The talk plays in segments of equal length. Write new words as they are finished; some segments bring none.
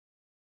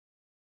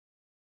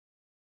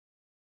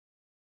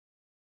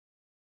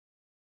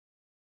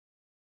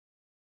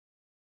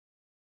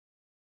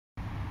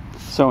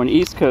So in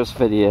East Coast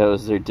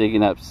videos, they're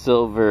digging up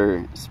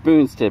silver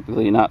spoons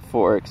typically, not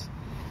forks.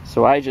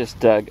 So I just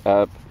dug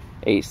up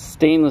a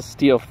stainless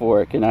steel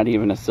fork and not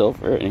even a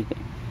silver or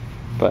anything.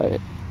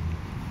 But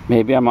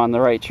maybe I'm on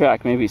the right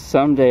track. Maybe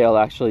someday I'll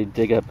actually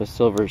dig up a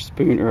silver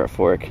spoon or a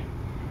fork.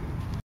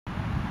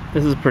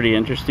 This is pretty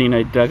interesting.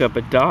 I dug up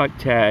a dog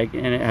tag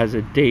and it has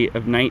a date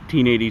of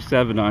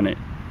 1987 on it.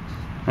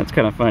 That's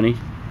kind of funny.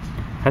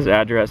 Has an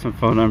address and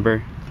phone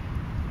number.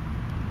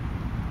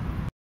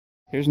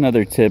 Here's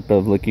another tip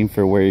of looking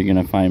for where you're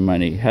gonna find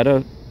money. Head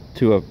up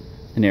to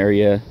an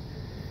area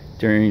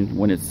during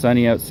when it's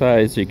sunny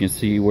outside so you can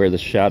see where the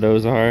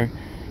shadows are,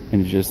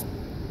 and just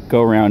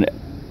go around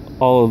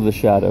all of the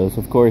shadows.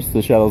 Of course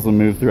the shadows will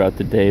move throughout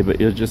the day,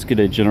 but you'll just get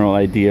a general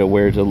idea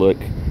where to look,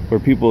 where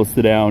people will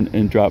sit down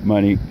and drop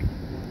money.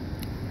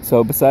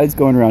 So besides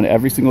going around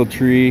every single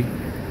tree,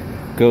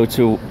 go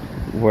to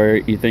where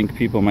you think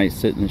people might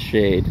sit in the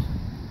shade.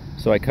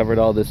 So I covered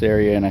all this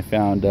area and I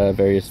found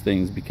various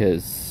things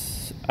because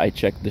I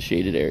checked the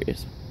shaded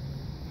areas.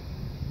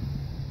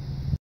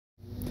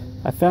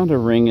 I found a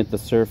ring at the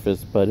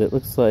surface, but it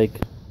looks like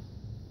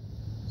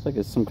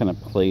it's some kind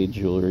of play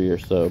jewelry or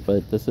so.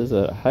 But this is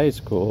a high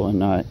school and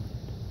not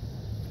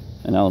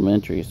an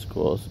elementary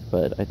school.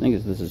 But I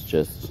think this is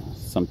just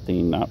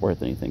something not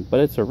worth anything.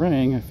 But it's a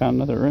ring. I found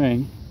another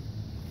ring.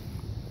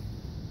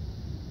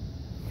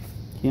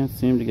 Can't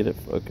seem to get it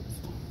focused.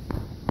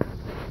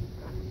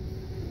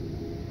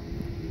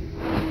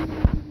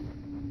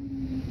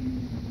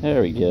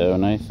 There we go,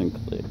 nice and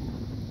clear.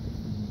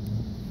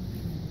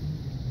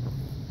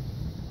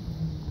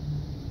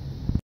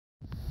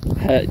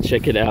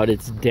 Check it out,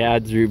 it's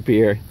Dad's root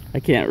beer. I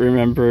can't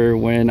remember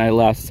when I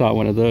last saw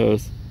one of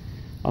those.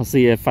 I'll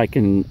see if I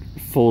can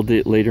fold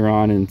it later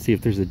on and see if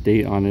there's a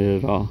date on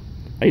it at all.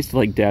 I used to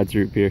like Dad's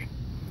root beer.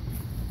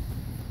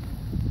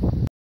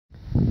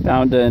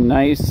 Found a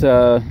nice,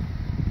 well,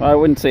 I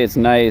wouldn't say it's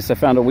nice. I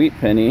found a wheat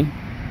penny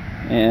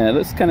and it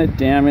looks kind of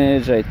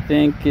damaged. I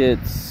think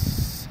it's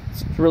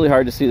really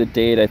hard to see the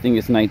date. I think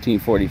it's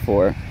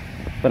 1944.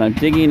 But I'm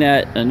digging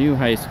at a new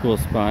high school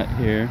spot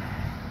here.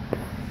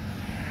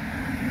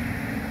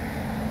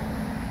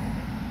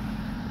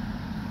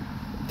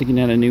 Digging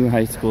at a new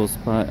high school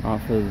spot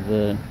off of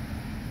the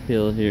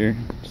hill here.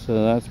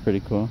 So that's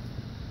pretty cool.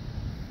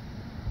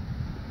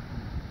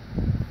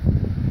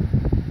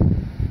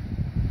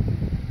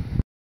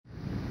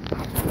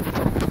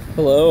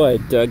 Hello, I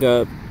dug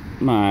up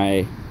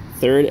my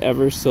third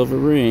ever silver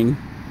ring.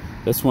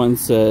 This one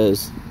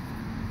says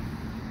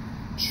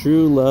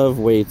True Love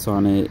Waits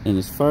on it, and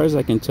as far as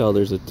I can tell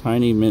there's a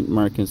tiny mint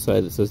mark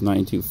inside that says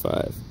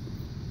 925.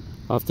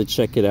 I'll have to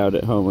check it out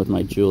at home with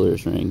my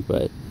jeweler's ring,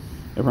 but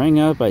it rang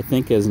up I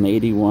think as an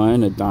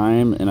 81, a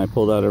dime, and I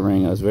pulled out a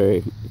ring. I was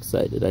very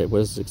excited. I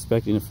was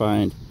expecting to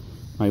find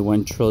my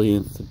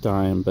 1/1,000,000th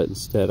dime, but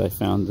instead I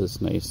found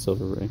this nice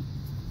silver ring.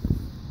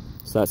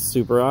 So that's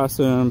super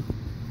awesome.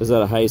 It was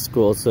at a high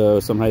school, so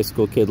some high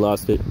school kid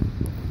lost it.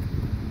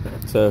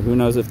 So who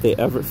knows if they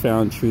ever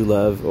found true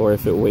love or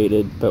if it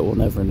waited, but we'll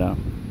never know.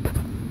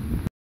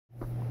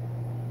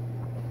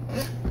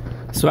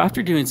 So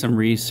after doing some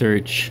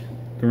research,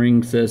 the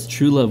ring says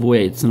true love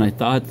waits, and I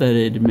thought that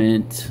it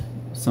meant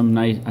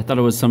I thought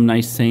it was some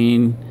nice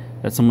saying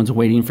that someone's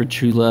waiting for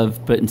true love,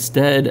 but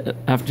instead,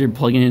 after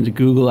plugging into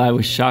Google, I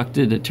was shocked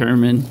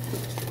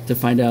to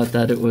find out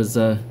that it was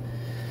a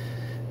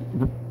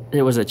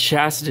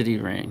chastity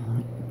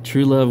ring.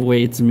 True love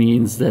waits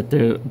means that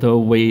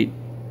they'll wait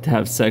to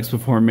have sex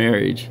before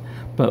marriage.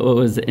 But what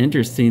was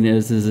interesting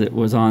is it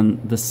was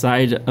on the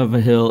side of a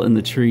hill in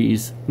the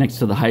trees next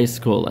to the high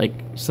school.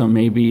 So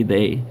maybe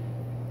they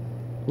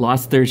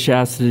lost their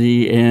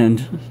chastity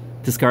and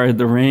discarded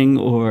the ring,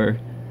 or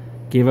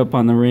gave up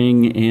on the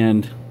ring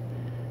and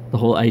the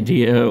whole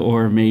idea,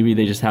 or maybe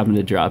they just happened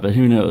to drop it.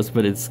 Who knows?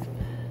 But it's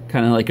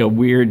kind of like a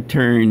weird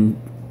turn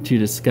to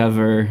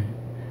discover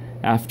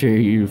after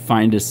you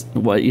find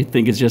what you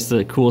think is just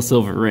a cool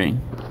silver ring.